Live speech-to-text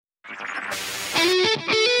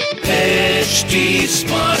HT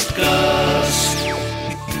Smartcast.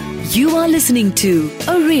 You are listening to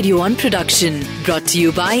a Radio One production brought to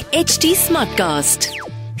you by HT Smartcast.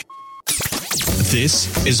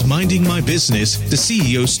 This is Minding My Business, the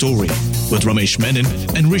CEO story with Ramesh Menon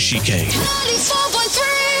and Rishi K.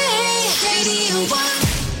 94.3 Radio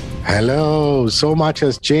One. Hello, so much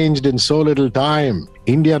has changed in so little time.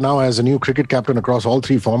 India now has a new cricket captain across all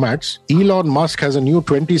three formats. Elon Musk has a new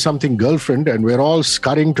 20-something girlfriend, and we're all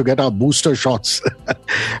scurrying to get our booster shots.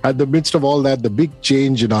 At the midst of all that, the big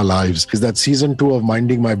change in our lives is that season 2 of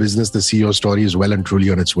Minding My Business, the CEO story, is well and truly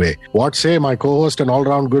on its way. What say my co-host and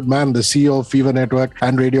all-round good man, the CEO of Fever Network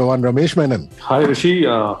and Radio One, Ramesh Menon? Hi Rishi,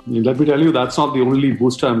 let me tell you, that's not the only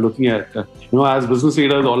booster I'm looking at. As business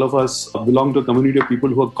leaders, all of us belong to a community of people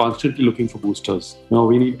who are constantly looking for boosters.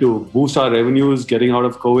 We need to boost our revenues, getting out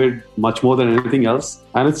of COVID much more than anything else.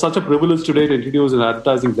 And it's such a privilege today to introduce an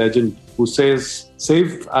advertising legend who says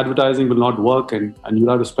safe advertising will not work and you'll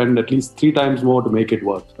have to spend at least 3 times more to make it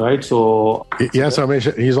work, right? So yes,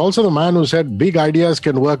 Ramesh, he's also the man who said big ideas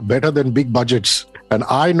can work better than big budgets. And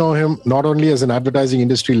I know him not only as an advertising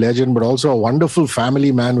industry legend, but also a wonderful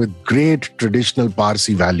family man with great traditional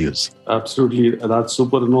Parsi values. Absolutely. That's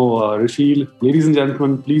super. Rishi, ladies and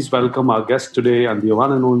gentlemen, please welcome our guest today and the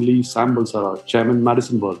one and only Sam Bulsara, Chairman,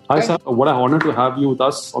 Madison World. Hi, Sam. What an honor to have you with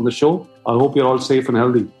us on the show. I hope you're all safe and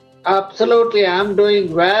healthy. Absolutely. I'm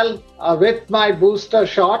doing well with my booster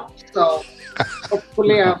shot. So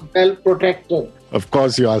hopefully I'm well protected. Of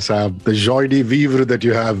course you are, Sam. The joie de vivre that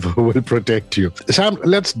you have will protect you. Sam,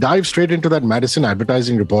 let's dive straight into that Madison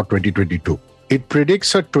Advertising Report 2022. It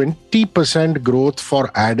predicts a 20% growth for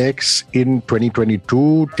AdX in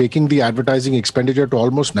 2022, taking the advertising expenditure to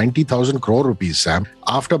almost 90,000 crore rupees, Sam.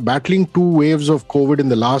 After battling 2 waves of COVID in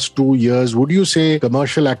the last 2 years, would you say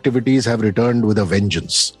commercial activities have returned with a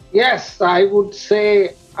vengeance? Yes, I would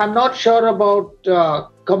say, I'm not sure about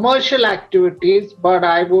commercial activities, but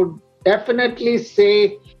I would definitely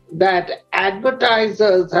say that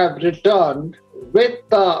advertisers have returned with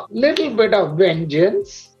a little bit of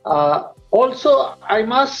vengeance. Also, I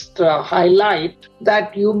must highlight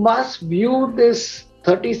that you must view this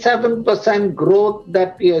 37% growth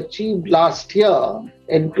that we achieved last year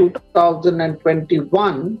in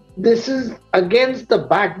 2021. This is against the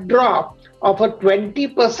backdrop of a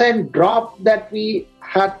 20% drop that we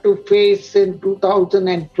had to face in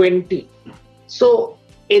 2020. So,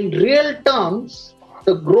 in real terms,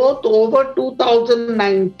 the growth over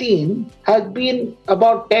 2019 has been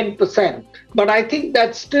about 10%. But I think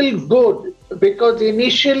that's still good because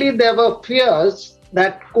initially there were fears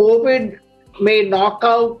that COVID may knock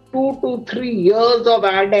out 2 to 3 years of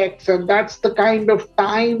AdX, and that's the kind of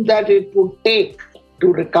time that it would take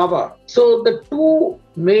to recover. So the 2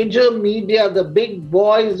 major media, the big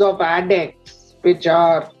boys of AdX, which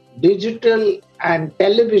are digital and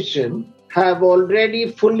television, have already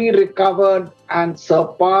fully recovered and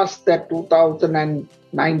surpassed that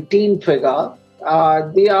 2019 figure.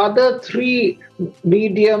 The other 3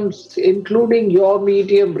 mediums, including your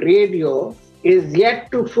medium radio, is yet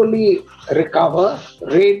to fully recover.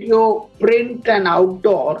 Radio, print and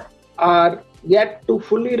outdoor are yet to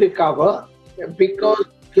fully recover because,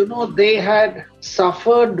 they had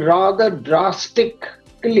suffered rather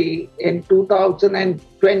drastically in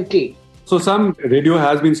 2020. So Sam, radio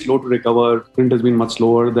has been slow to recover. Print has been much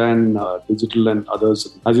slower than digital and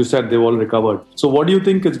others. As you said, they've all recovered. So what do you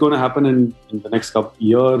think is going to happen in the next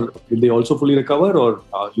year? Will they also fully recover, or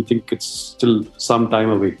you think it's still some time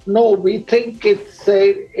away? No, we think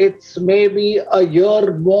it's maybe a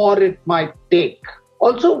year more it might take.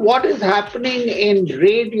 Also, what is happening in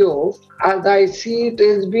radio, as I see it,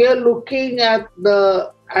 is we are looking at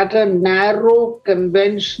a narrow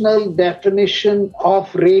conventional definition of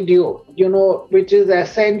radio, which is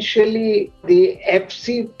essentially the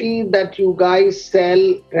FCT that you guys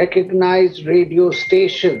sell, recognized radio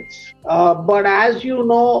stations. But as you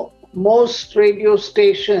know, most radio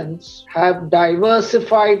stations have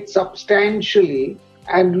diversified substantially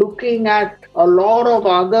and looking at a lot of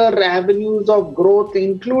other avenues of growth,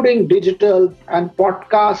 including digital and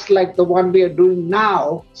podcasts like the one we are doing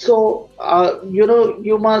now. So,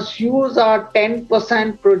 you must use our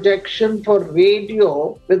 10% projection for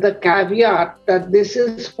radio with the caveat that this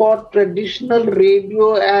is for traditional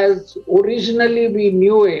radio as originally we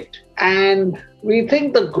knew it. And we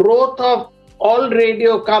think the growth of all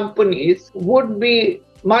radio companies would be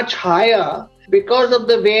much higher because of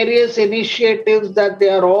the various initiatives that they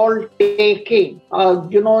are all taking,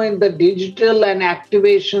 in the digital and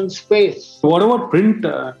activation space. What about print,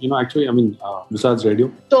 besides radio?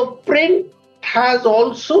 So print has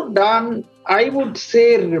also done I would say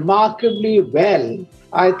remarkably well.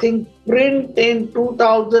 I think print in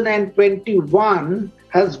 2021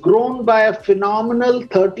 has grown by a phenomenal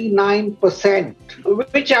 39%,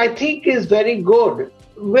 which I think is very good.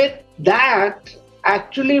 With that,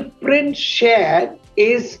 actually print share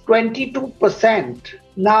is 22%.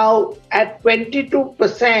 Now, at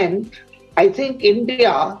 22%, I think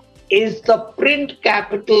India is the print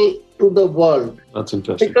capital to the world. That's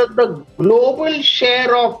interesting. Because the global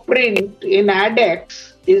share of print in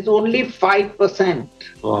ADEX is only 5%.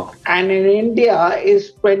 Wow. And in India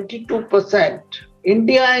is 22%.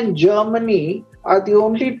 India and Germany are the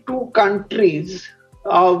only two countries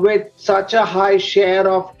with such a high share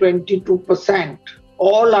of 22%.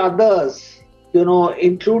 All others,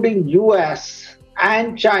 including US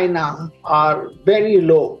and China, are very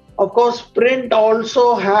low. Of course, print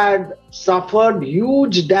also had suffered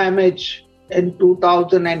huge damage in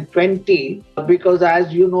 2020 because,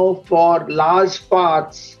 as you know, for large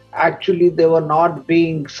parts, actually they were not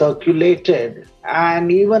being circulated.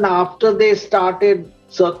 And even after they started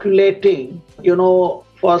circulating,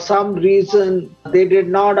 for some reason, they did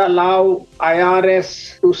not allow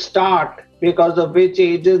IRS to start, because of which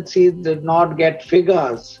agencies did not get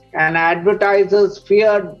figures. And advertisers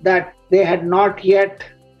feared that they had not yet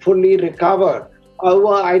fully recovered.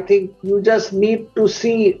 However, I think you just need to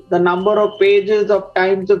see the number of pages of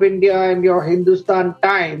Times of India and your Hindustan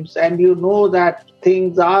Times, and you know that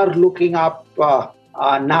things are looking up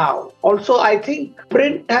now. Also, I think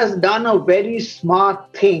print has done a very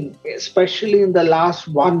smart thing, especially in the last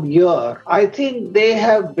 1 year. I think they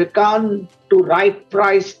have begun to right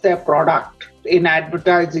price their product in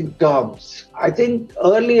advertising terms. I think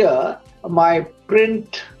earlier, my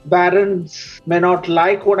print barons may not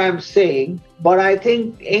like what I'm saying, but I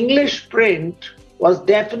think English print was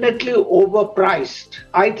definitely overpriced.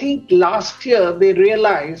 I think last year they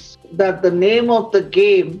realized that the name of the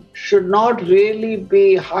game should not really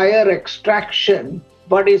be higher extraction,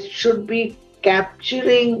 but it should be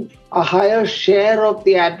capturing a higher share of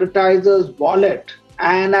the advertiser's wallet.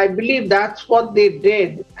 And I believe that's what they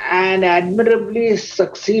did and admirably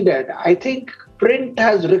succeeded. I think print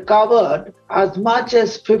has recovered as much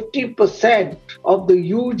as 50% of the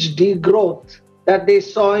huge degrowth that they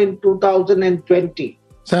saw in 2020.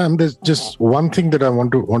 Sam, there's just one thing that I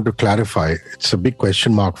want to clarify. It's a big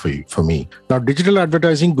question mark for me. Now, digital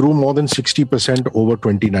advertising grew more than 60% over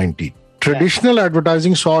 2019. Traditional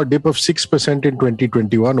advertising saw a dip of 6% in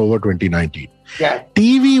 2021 over 2019. Yeah.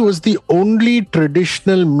 TV was the only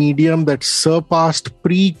traditional medium that surpassed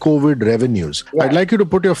pre-COVID revenues. Yeah. I'd like you to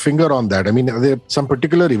put your finger on that. I mean, are there some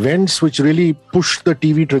particular events which really pushed the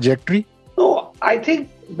TV trajectory? No, I think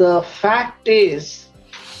the fact is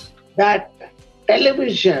that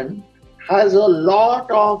television has a lot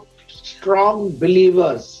of strong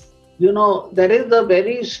believers. There is a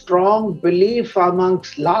very strong belief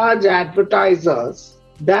amongst large advertisers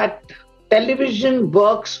that television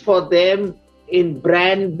works for them in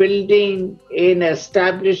brand building, in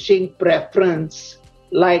establishing preference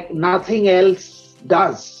like nothing else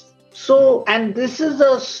does. So, and this is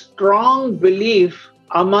a strong belief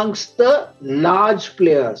amongst the large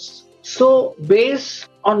players. So, based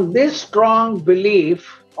on this strong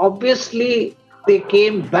belief, obviously they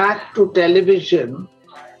came back to television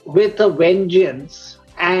with a vengeance,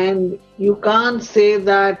 and you can't say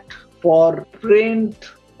that for print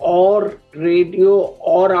or radio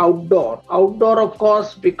or outdoor. Outdoor, of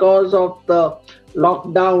course, because of the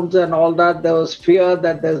lockdowns and all that, there was fear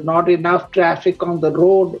that there's not enough traffic on the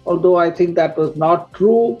road, although I think that was not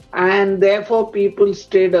true, and therefore people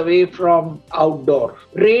stayed away from outdoor.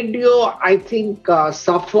 Radio, I think,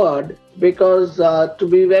 suffered because, to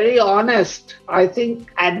be very honest, I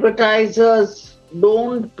think advertisers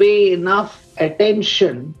don't pay enough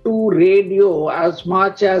attention to radio as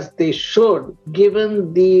much as they should,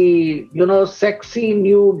 given the, sexy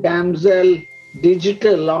new damsel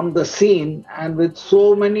digital on the scene, and with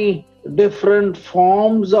so many different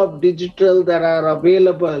forms of digital that are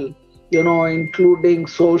available, including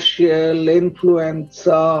social,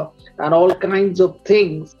 influencer, and all kinds of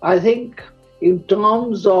things. I think in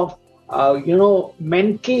terms of,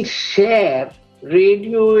 mental share,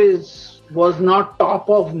 radio was not top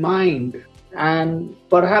of mind, and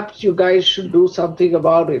perhaps you guys should do something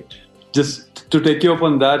about it. Just to take you up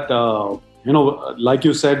on that, like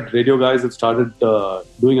you said, radio guys have started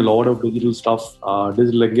doing a lot of digital stuff,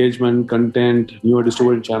 digital engagement, content, newer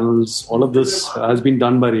distributed channels. All of this has been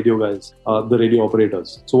done by radio guys, the radio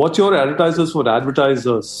operators. So what's your advertisers for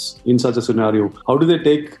advertisers in such a scenario? How do they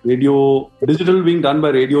take digital being done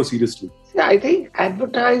by radio seriously? I think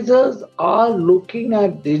advertisers are looking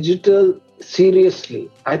at digital seriously.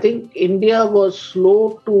 I think India was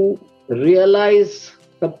slow to realize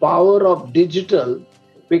the power of digital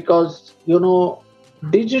because,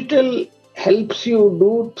 digital helps you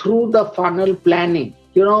do through the funnel planning.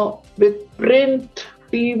 With print,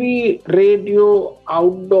 TV, radio,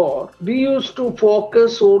 outdoor, we used to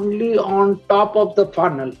focus only on top of the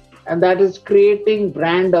funnel, and that is creating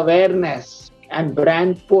brand awareness and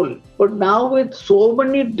brand pull. But now with so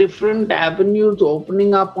many different avenues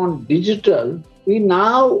opening up on digital, we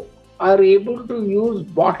now are able to use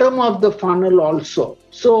bottom of the funnel also.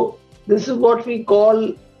 So this is what we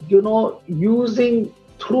call, using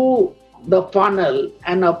through the funnel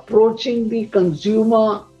and approaching the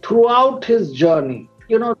consumer throughout his journey.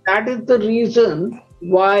 That is the reason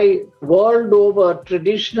why world over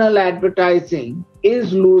traditional advertising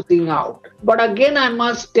is losing out. But again, I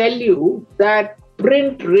must tell you that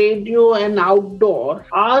print, radio and outdoor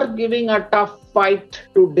are giving a tough fight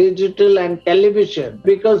to digital and television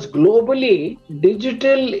because globally,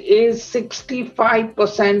 digital is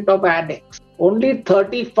 65% of ADEX. Only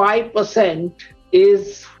 35%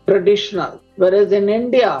 is traditional. Whereas in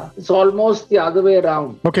India, it's almost the other way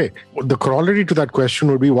around. Okay. The corollary to that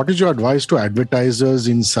question would be, what is your advice to advertisers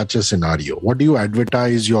in such a scenario? What do you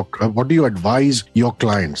advise your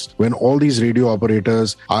clients when all these radio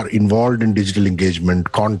operators are involved in digital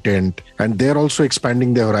engagement, content, and they're also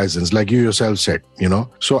expanding their horizons, like you yourself said,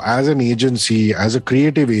 So as an agency, as a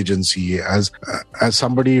creative agency, as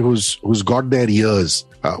somebody who's got their ears,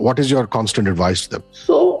 what is your constant advice to them?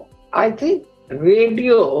 So I think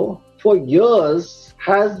radio for years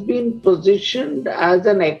has been positioned as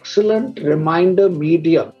an excellent reminder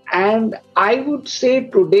medium. And I would say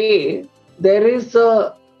today there is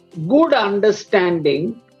a good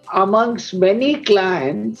understanding amongst many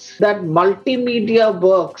clients that multimedia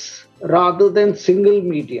works rather than single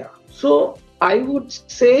media. So I would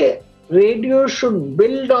say radio should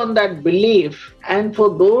build on that belief. And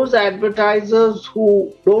for those advertisers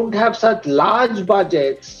who don't have such large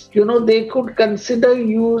budgets, they could consider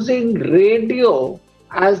using radio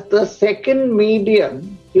as the second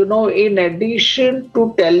medium, in addition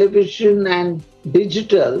to television and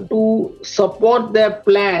digital to support their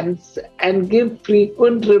plans and give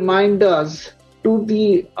frequent reminders to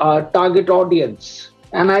the target audience.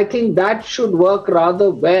 And I think that should work rather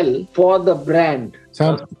well for the brand.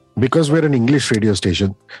 So, because we're an English radio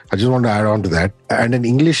station, I just want to add on to that, and an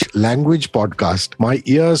English language podcast, my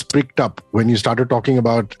ears pricked up when you started talking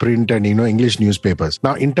about print and, English newspapers.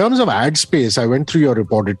 Now, in terms of ad space, I went through your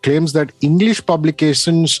report. It claims that English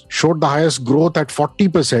publications showed the highest growth at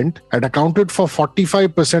 40% and accounted for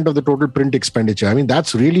 45% of the total print expenditure. I mean,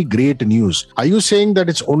 that's really great news. Are you saying that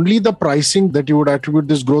it's only the pricing that you would attribute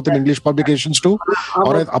this growth in English publications to?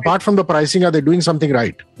 Or apart from the pricing, are they doing something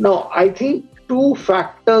right? No, I think two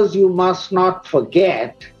factors you must not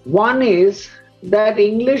forget. One is that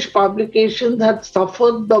English publications had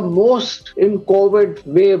suffered the most in COVID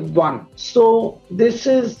wave 1. So this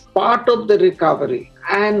is part of the recovery.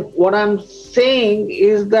 And what I'm saying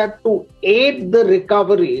is that to aid the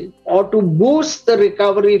recovery or to boost the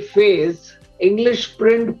recovery phase, English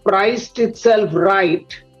print priced itself right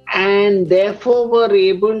and therefore were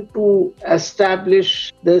able to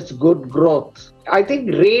establish this good growth. I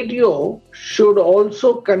think radio should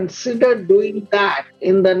also consider doing that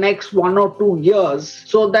in the next 1 or 2 years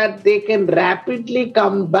so that they can rapidly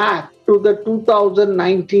come back to the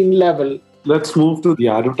 2019 level. Let's move to the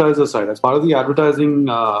advertiser side. As part of the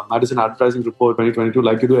Madison Advertising Report 2022,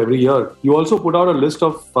 like you do every year, you also put out a list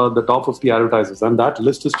of the top 50 advertisers, and that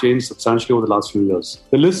list has changed substantially over the last few years.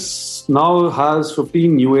 The list now has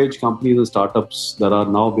 15 new age companies and startups that are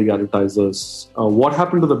now big advertisers. What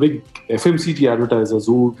happened to the big FMCG advertisers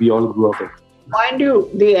who we all grew up with? Mind you,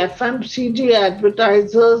 the FMCG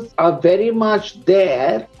advertisers are very much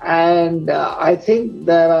there, and I think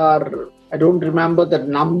there are, I don't remember the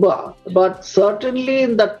number, but certainly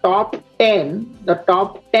in the top 10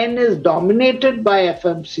 is dominated by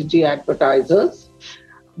FMCG advertisers.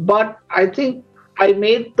 But I think I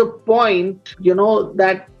made the point,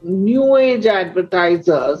 that new age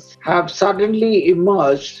advertisers have suddenly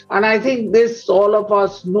emerged. And I think this all of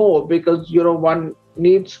us know because, one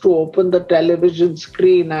needs to open the television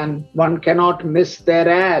screen and one cannot miss their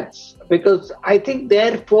ads because I think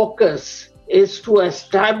their focus is to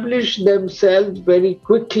establish themselves very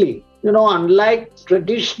quickly. Unlike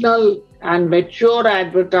traditional and mature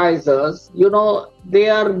advertisers, they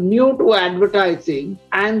are new to advertising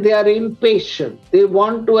and they are impatient. They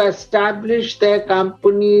want to establish their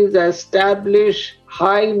companies, establish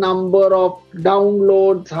high number of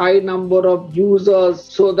downloads, high number of users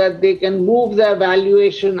so that they can move their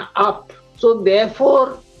valuation up. So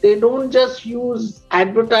therefore, they don't just use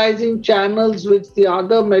advertising channels which the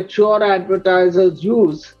other mature advertisers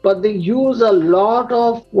use, but they use a lot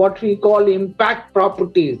of what we call impact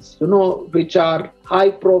properties, which are high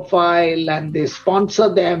profile, and they sponsor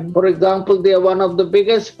them. For example, they are one of the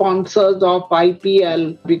biggest sponsors of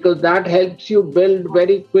IPL because that helps you build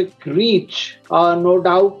very quick reach, no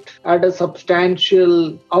doubt at a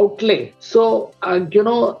substantial outlay. So,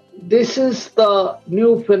 this is the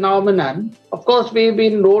new phenomenon. Of course, we've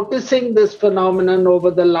been noticing this phenomenon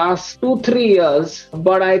over the last 2-3 years,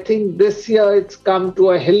 but I think this year it's come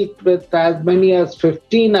to a hilt with as many as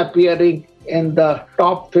 15 appearing in the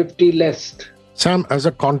top 50 list. Sam, as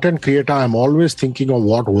a content creator, I'm always thinking of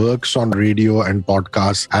what works on radio and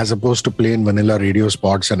podcasts as opposed to plain vanilla radio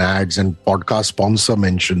spots and ads and podcast sponsor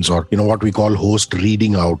mentions, or, what we call host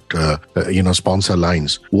reading out, sponsor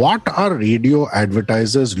lines. What are radio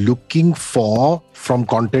advertisers looking for from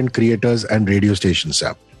content creators and radio stations,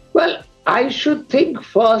 Sam? Well, I should think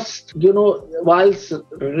first, whilst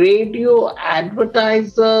radio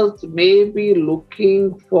advertisers may be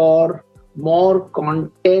looking for more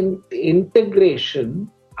content integration,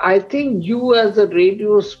 I think you as a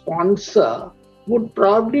radio sponsor would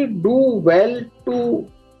probably do well to,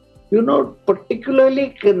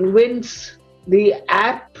 particularly convince the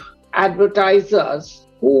app advertisers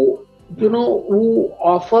who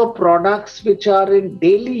offer products which are in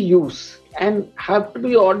daily use and have to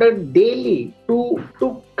be ordered daily to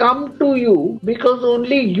come to you, because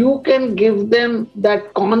only you can give them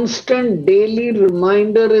that constant daily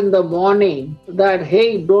reminder in the morning that,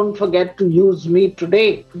 hey, don't forget to use me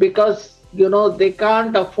today, because they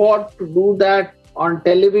can't afford to do that on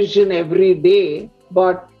television every day,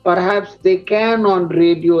 but perhaps they can on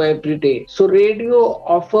radio every day. So radio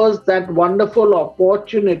offers that wonderful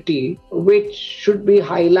opportunity which should be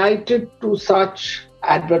highlighted to such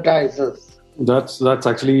advertisers. That's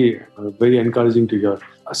actually very encouraging to hear.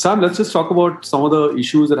 Sam, let's just talk about some of the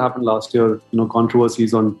issues that happened last year,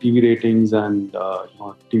 controversies on TV ratings and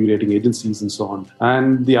TV rating agencies and so on.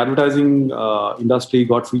 And the advertising industry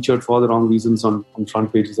got featured for the wrong reasons on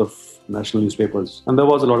front pages of national newspapers. And there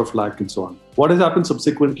was a lot of flack and so on. What has happened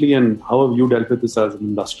subsequently, and how have you dealt with this as an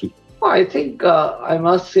industry? I think I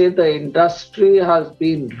must say the industry has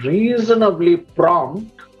been reasonably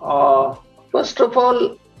prompt. First of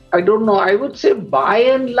all, I don't know, I would say by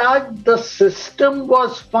and large the system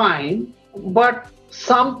was fine, but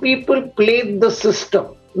some people played the system.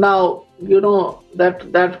 Now,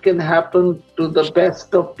 that can happen to the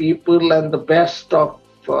best of people and the best of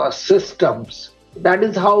systems. That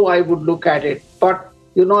is how I would look at it. But,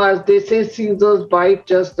 as they say, Caesar's bite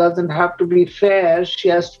just doesn't have to be fair. She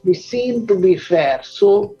has to be seen to be fair.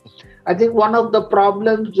 So I think one of the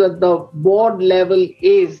problems at the board level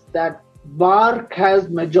is that BARC has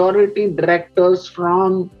majority directors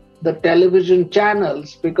from the television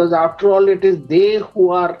channels, because after all, it is they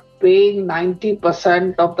who are paying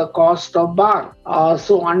 90% of the cost of BARC.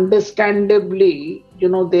 So understandably,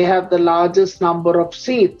 they have the largest number of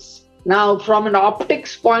seats. Now, from an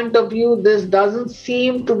optics point of view, this doesn't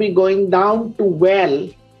seem to be going down too well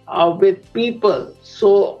with people.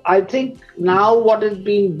 So I think now what is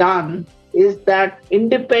being done is that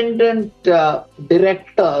independent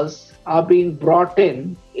directors are being brought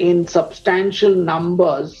in substantial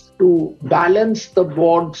numbers to balance the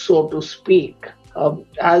board, so to speak.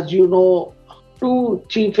 As you know, 2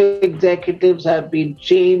 chief executives have been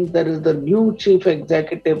changed. There is the new chief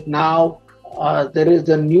executive now. There is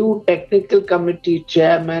a new technical committee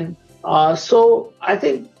chairman. So I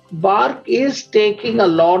think BARC is taking a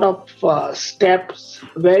lot of steps.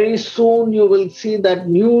 Very soon you will see that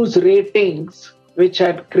news ratings, which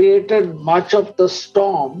had created much of the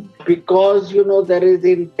storm, because, there is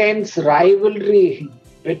intense rivalry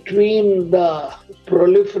between the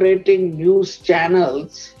proliferating news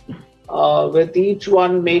channels, with each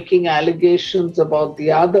one making allegations about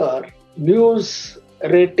the other. News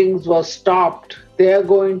ratings were stopped. They are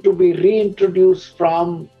going to be reintroduced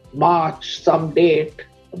from March, some date.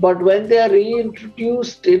 But when they are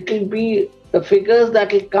reintroduced, it will be the figures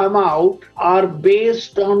that will come out are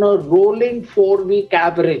based on a rolling 4-week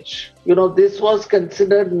average. This was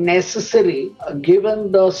considered necessary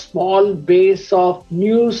given the small base of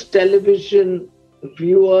news television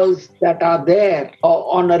viewers that are there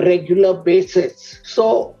on a regular basis.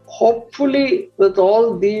 So hopefully with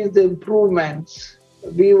all these improvements,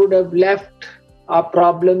 we would have left our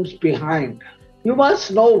problems behind. You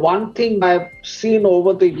must know one thing I've seen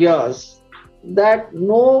over the years, that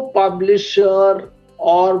no publisher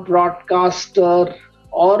or broadcaster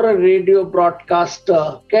or a radio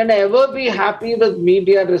broadcaster can ever be happy with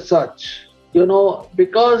media research.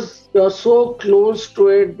 because you're so close to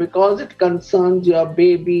it, because it concerns your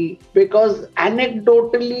baby, because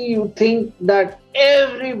anecdotally you think that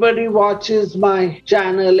everybody watches my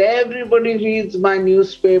channel, everybody reads my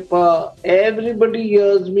newspaper, everybody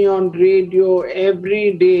hears me on radio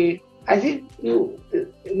every day. I think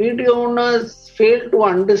media owners fail to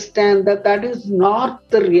understand that that is not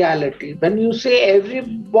the reality. When you say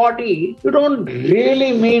everybody, you don't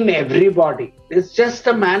really mean everybody. It's just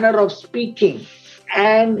a manner of speaking.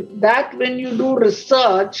 And that when you do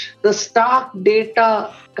research, the stark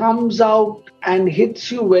data comes out and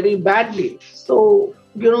hits you very badly. So,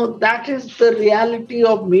 that is the reality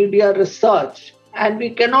of media research. And we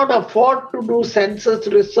cannot afford to do census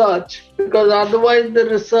research because otherwise the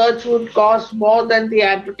research would cost more than the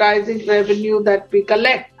advertising revenue that we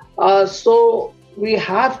collect. So we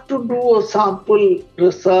have to do a sample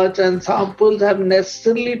research, and samples have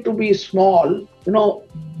necessarily to be small.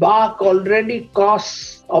 Bark already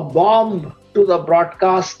costs a bomb to the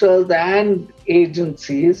broadcasters and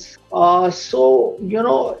agencies. So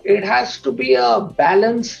it has to be a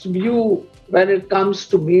balanced view when it comes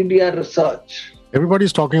to media research.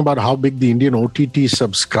 Everybody's talking about how big the Indian OTT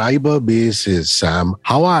subscriber base is, Sam.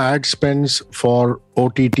 How are ad spends for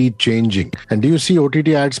OTT changing? And do you see OTT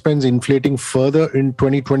ad spends inflating further in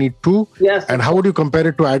 2022? Yes. And how would you compare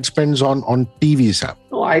it to ad spends on TV, Sam?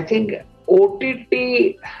 No, I think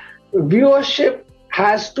OTT viewership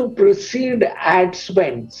has to precede ad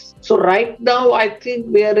spends. So right now, I think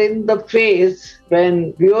we are in the phase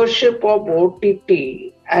when viewership of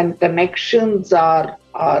OTT and connections are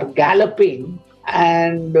galloping,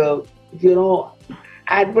 and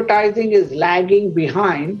advertising is lagging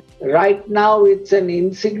behind. Right now it's an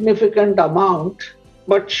insignificant amount,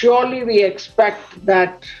 but surely we expect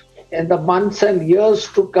that in the months and years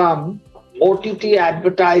to come, OTT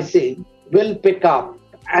advertising will pick up.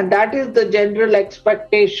 And that is the general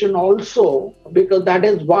expectation also, because that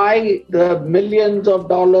is why the millions of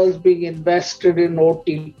dollars being invested in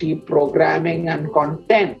OTT programming and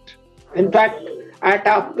content. In fact, at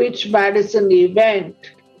our Pitch Madison event,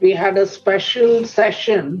 we had a special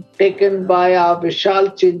session taken by our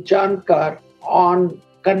Vishal Chinchankar on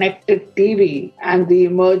connected TV and the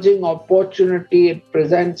emerging opportunity it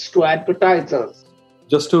presents to advertisers.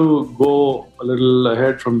 Just to go a little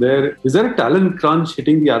ahead from there, is there a talent crunch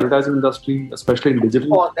hitting the advertising industry, especially in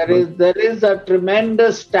digital? Oh, there is a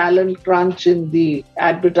tremendous talent crunch in the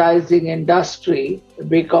advertising industry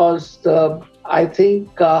because I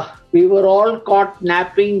think we were all caught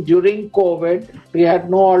napping during COVID. We had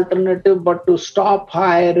no alternative but to stop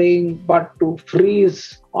hiring, but to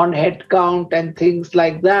freeze on headcount and things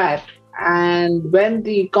like that. And when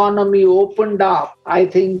the economy opened up, I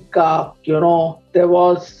think, there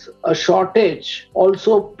was a shortage.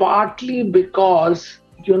 Also partly because,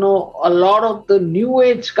 a lot of the new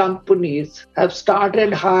age companies have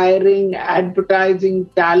started hiring advertising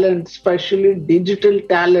talent, especially digital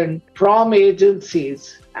talent from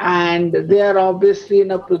agencies. And they are obviously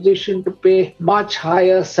in a position to pay much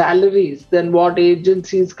higher salaries than what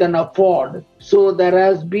agencies can afford. So there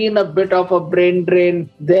has been a bit of a brain drain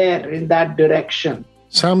there in that direction.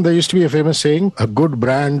 Sam, there used to be a famous saying, a good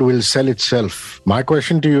brand will sell itself. My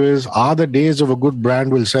question to you is, are the days of a good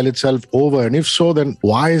brand will sell itself over? And if so, then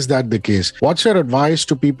why is that the case? What's your advice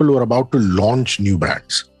to people who are about to launch new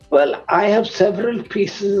brands? Well, I have several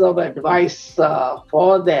pieces of advice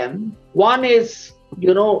for them. One is,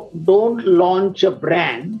 don't launch a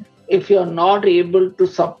brand if you're not able to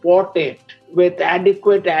support it with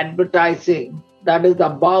adequate advertising that is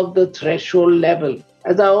above the threshold level.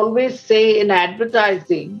 As I always say in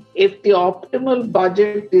advertising, if the optimal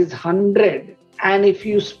budget is 100 and if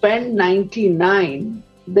you spend 99,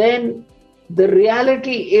 then the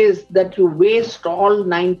reality is that you waste all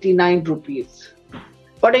 99 rupees.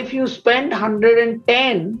 But if you spend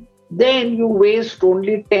 110, then you waste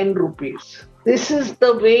only 10 rupees. This is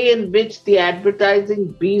the way in which the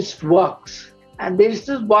advertising beast works. And this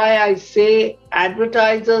is why I say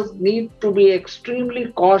advertisers need to be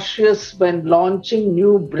extremely cautious when launching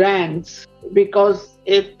new brands, because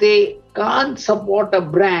if they can't support a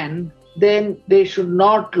brand, then they should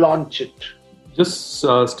not launch it. Just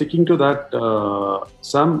sticking to that,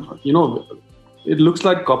 Sam, it looks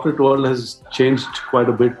like corporate world has changed quite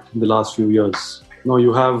a bit in the last few years.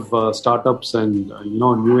 You have startups and,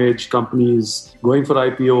 new age companies going for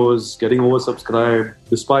IPOs, getting oversubscribed,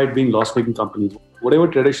 despite being loss-making companies. Whatever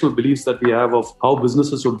traditional beliefs that we have of how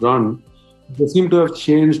businesses should run, they seem to have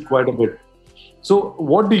changed quite a bit. So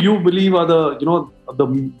what do you believe are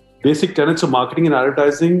the basic tenets of marketing and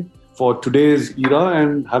advertising for today's era,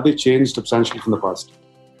 and have they changed substantially from the past?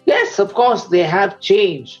 Yes, Yes, of course, they have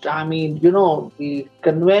changed. I mean, the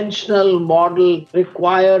conventional model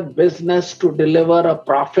required business to deliver a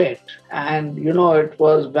profit. And, it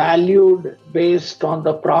was valued based on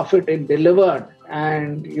the profit it delivered.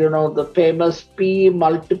 And, the famous P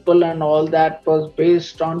multiple and all that was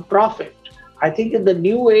based on profit. I think in the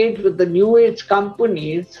new age, with the new age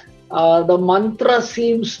companies, the mantra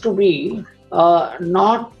seems to be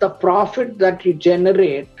not the profit that you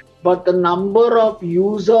generate, but the number of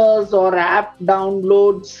users or app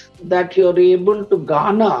downloads that you're able to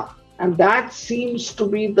garner. And that seems to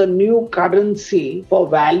be the new currency for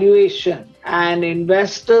valuation. And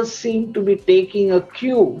investors seem to be taking a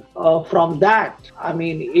cue from that. I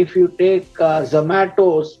mean, if you take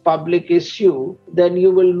Zomato's public issue, then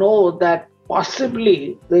you will know that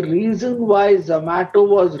possibly the reason why Zomato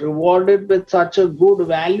was rewarded with such a good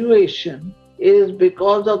valuation is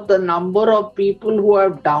because of the number of people who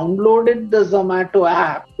have downloaded the Zomato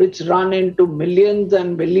app, which run into millions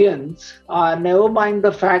and millions, never mind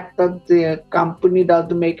the fact that the company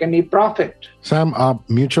doesn't make any profit. Sam, our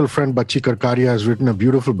mutual friend Bacchi Karkaria has written a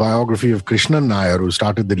beautiful biography of Krishnan Nair, who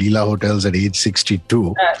started the Leela Hotels at age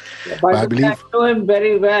 62. I know him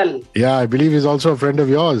very well. Yeah, I believe he's also a friend of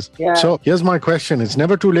yours. Yeah. So here's my question. It's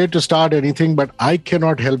never too late to start anything, but I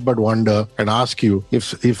cannot help but wonder and ask you, if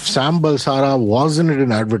Sam Balsara wasn't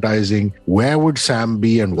in advertising, where would Sam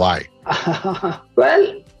be and why?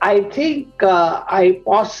 Well, I think I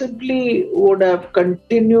possibly would have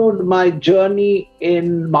continued my journey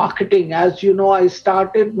in marketing. As you know, I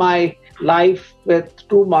started my life with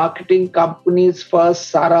two marketing companies.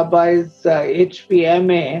 First, Sarabai's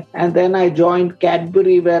HPMA, and then I joined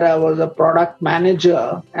Cadbury, where I was a product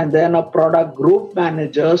manager and then a product group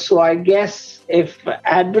manager. So I guess if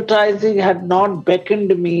advertising had not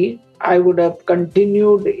beckoned me, I would have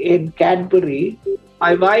continued in Cadbury.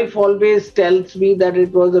 My wife always tells me that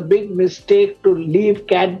it was a big mistake to leave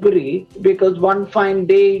Cadbury because one fine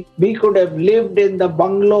day we could have lived in the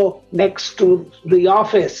bungalow next to the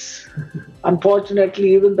office.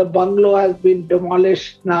 Unfortunately, even the bungalow has been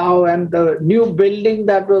demolished now, and the new building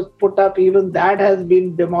that was put up, even that has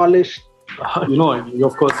been demolished.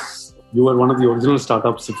 Of course, you were one of the original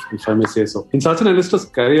startups, if I may say so. In Sachin Alister's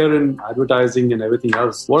career in advertising and everything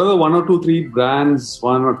else, what are the one or two or three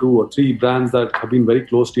brands that have been very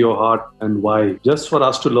close to your heart, and why? Just for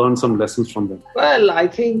us to learn some lessons from them. Well, I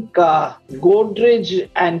think Godrej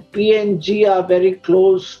and P&G are very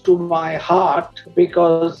close to my heart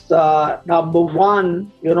because number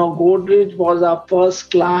one, Godrej was our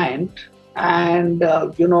first client, and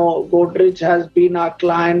Godrej has been our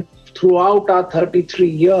client throughout our 33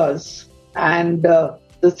 years. And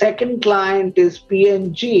the second client is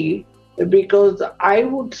P&G, because I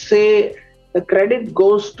would say the credit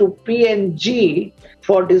goes to P&G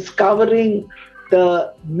for discovering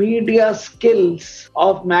the media skills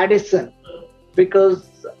of Madison. Because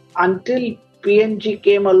until P&G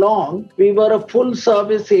came along, we were a full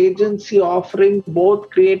service agency offering both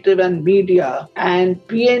creative and media. And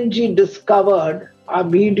P&G discovered our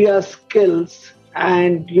media skills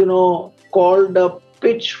and, called a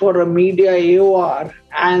pitch for a media AOR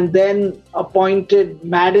and then appointed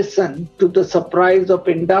Madison, to the surprise of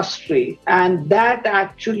industry. And that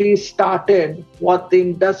actually started what the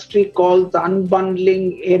industry calls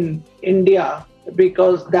unbundling in India,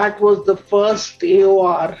 because that was the first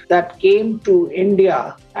AOR that came to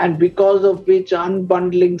India and because of which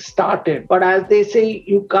unbundling started. But as they say,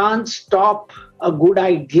 you can't stop a good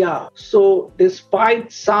idea. So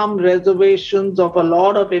despite some reservations of a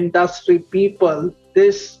lot of industry people,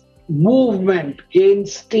 this movement gained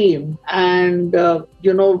steam, and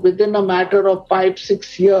within a matter of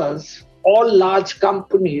 5-6 years, all large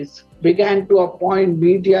companies began to appoint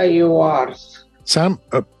media AORs. Sam,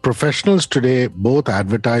 professionals today, both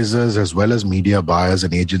advertisers as well as media buyers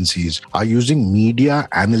and agencies, are using media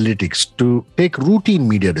analytics to take routine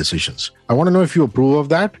media decisions. I want to know if you approve of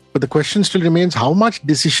that, but the question still remains, how much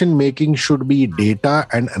decision making should be data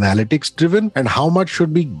and analytics driven, and how much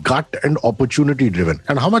should be gut and opportunity driven,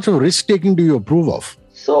 and how much of risk taking do you approve of?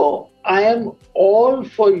 So I am all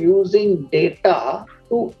for using data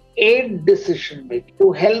to aid decision making,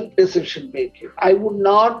 to help decision making. I would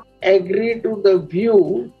not agree to the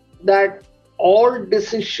view that all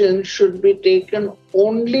decisions should be taken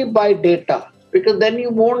only by data, because then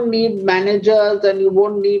you won't need managers and you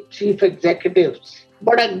won't need chief executives.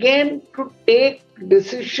 But again, to take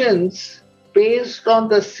decisions based on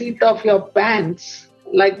the seat of your pants,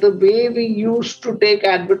 like the way we used to take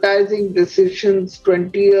advertising decisions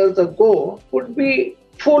 20 years ago, would be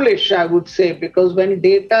foolish, I would say, because when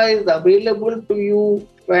data is available to you,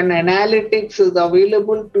 when analytics is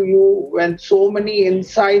available to you, when so many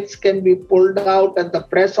insights can be pulled out at the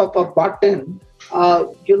press of a button,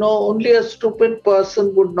 only a stupid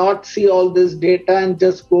person would not see all this data and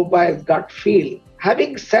just go by his gut feel.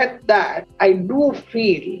 Having said that, I do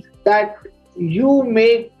feel that you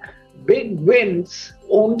make big wins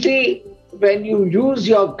only when you use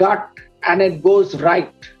your gut and it goes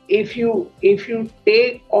right. If you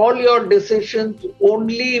take all your decisions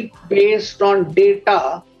only based on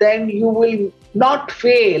data, then you will not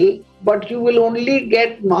fail, but you will only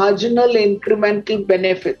get marginal incremental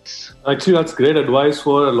benefits. Actually, that's great advice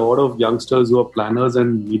for a lot of youngsters who are planners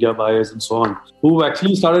and media buyers and so on, who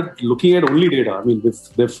actually started looking at only data. I mean,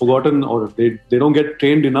 they've forgotten or they don't get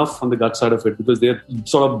trained enough on the gut side of it because they're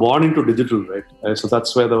sort of born into digital, right? So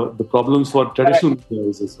that's where the problems for traditional media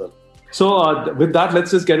is as well. So with that,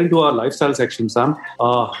 let's just get into our lifestyle section, Sam.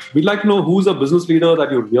 We'd like to know who's a business leader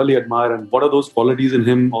that you really admire and what are those qualities in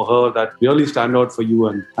him or her that really stand out for you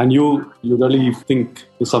and you really think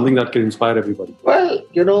is something that can inspire everybody? Well,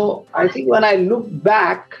 I think when I look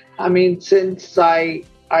back, since I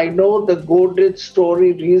know the Godrej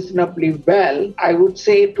story reasonably well, I would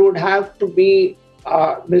say it would have to be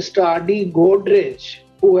Mr. Adi Godrej,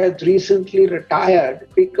 who has recently retired,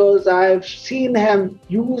 because I've seen him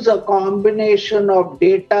use a combination of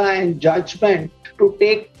data and judgment to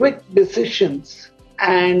take quick decisions.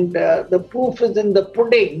 And the proof is in the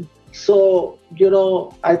pudding. So,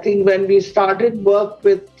 I think when we started work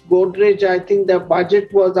with Godrej, I think the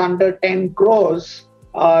budget was under 10 crores.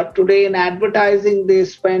 Today in advertising, they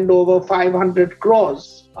spend over 500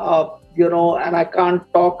 crores. And I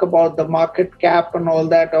can't talk about the market cap and all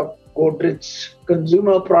that of Godrej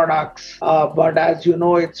consumer products, but as you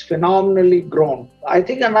know, it's phenomenally grown. I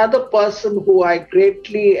think another person who I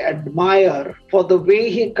greatly admire for the way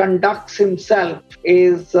he conducts himself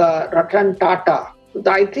is Ratan Tata.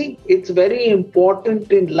 I think it's very important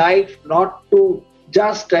in life not to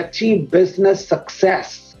just achieve business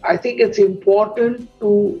success. I think it's important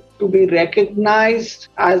to be recognized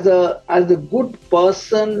as a good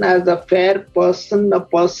person, as a fair person, a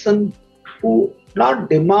person who not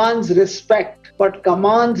demands respect, but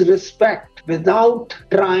commands respect without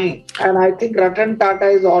trying. And I think Ratan Tata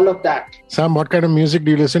is all of that. Sam, what kind of music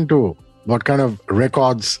do you listen to? What kind of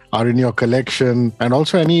records are in your collection? And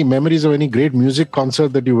also any memories of any great music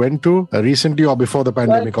concert that you went to recently or before the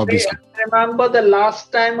pandemic, obviously? I remember the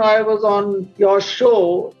last time I was on your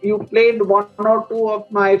show, you played one or two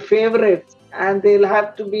of my favorites. And they'll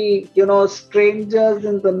have to be, Strangers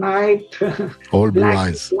in the Night, Old Blue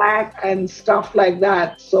Eyes, Black and stuff like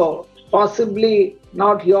that. So possibly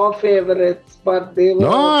not your favorites, but they were...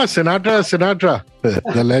 No, Sinatra,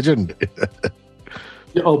 the legend.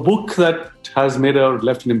 A book that has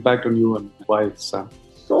left an impact on you and why, Sam?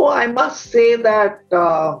 So I must say that,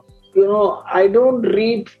 I don't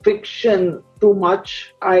read fiction too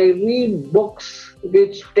much. I read books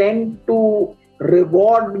which tend to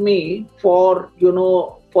reward me for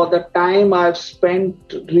the time I've spent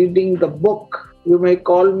reading the book. You may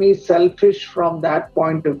call me selfish from that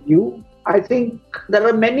point of view. I think there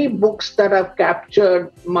are many books that have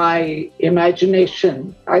captured my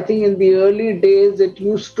imagination. I think in the early days, it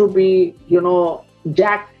used to be,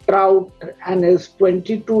 Jack Trout and his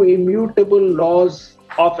 22 immutable laws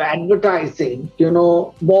of advertising.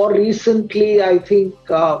 More recently, I think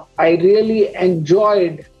I really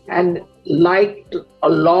enjoyed and liked a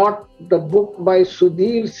lot the book by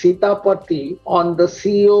Sudhir Sitapati on the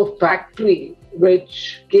CEO Factory,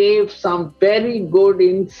 which gave some very good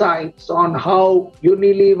insights on how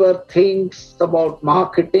Unilever thinks about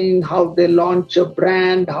marketing, how they launch a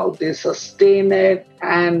brand, how they sustain it.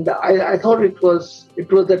 And I thought it was a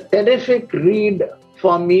terrific read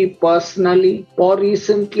for me personally. More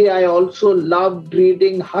recently, I also loved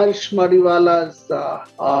reading Harsh Mariwala's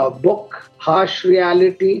book, Harsh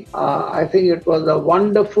Reality. I think it was a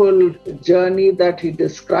wonderful journey that he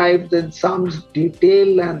describes in some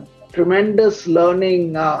detail and tremendous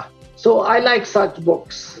learning. So I like such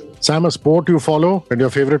books. Sam, a sport you follow and your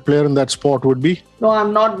favorite player in that sport would be? No,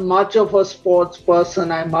 I'm not much of a sports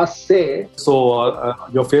person, I must say. So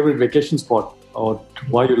your favorite vacation spot or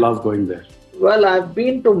why you love going there? Well, I've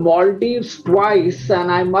been to Maldives twice,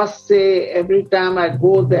 and I must say every time I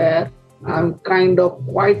go there, I'm kind of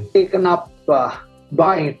quite taken up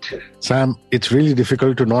by it. Sam, it's really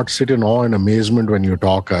difficult to not sit in awe and amazement when you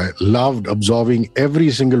talk. I loved absorbing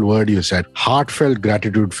every single word you said. Heartfelt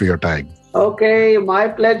gratitude for your time. Okay, my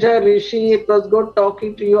pleasure, Rishi. It was good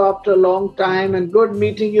talking to you after a long time and good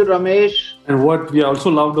meeting you, Ramesh. And what we also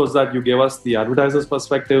loved was that you gave us the advertiser's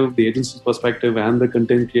perspective, the agency's perspective, and the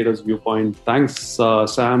content creator's viewpoint. Thanks,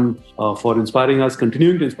 Sam, for inspiring us,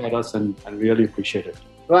 continuing to inspire us, and really appreciate it.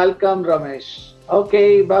 Welcome, Ramesh.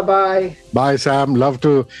 Okay, bye-bye. Bye, Sam. Love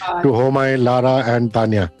to Homai, Lara, and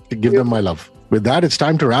Tanya. Give them my love. With that, it's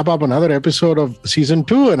time to wrap up another episode of season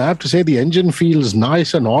 2. And I have to say, the engine feels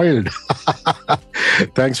nice and oiled.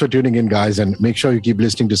 Thanks for tuning in, guys. And make sure you keep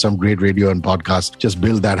listening to some great radio and podcasts. Just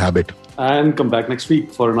build that habit. And come back next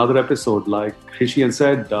week for another episode. Like Rishi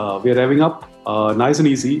said, we are revving up. Nice and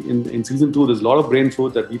easy. In season 2, there's a lot of brain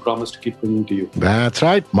food that we promise to keep bringing to you. That's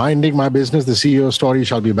right. Minding My Business, the CEO story,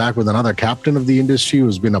 shall be back with another captain of the industry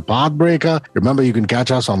who's been a pathbreaker. Remember, you can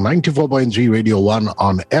catch us on 94.3 Radio 1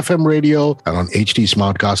 on FM radio and on HT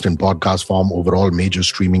Smartcast in podcast form over all major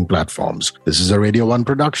streaming platforms. This is a Radio 1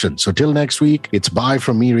 production. So till next week, it's bye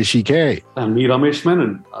from me, Rishi K. And me, Ramesh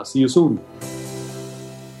Menon. I'll see you soon.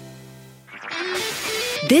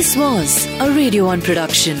 This was a Radio 1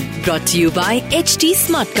 production brought to you by HT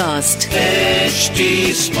Smartcast.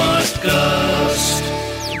 HT Smartcast.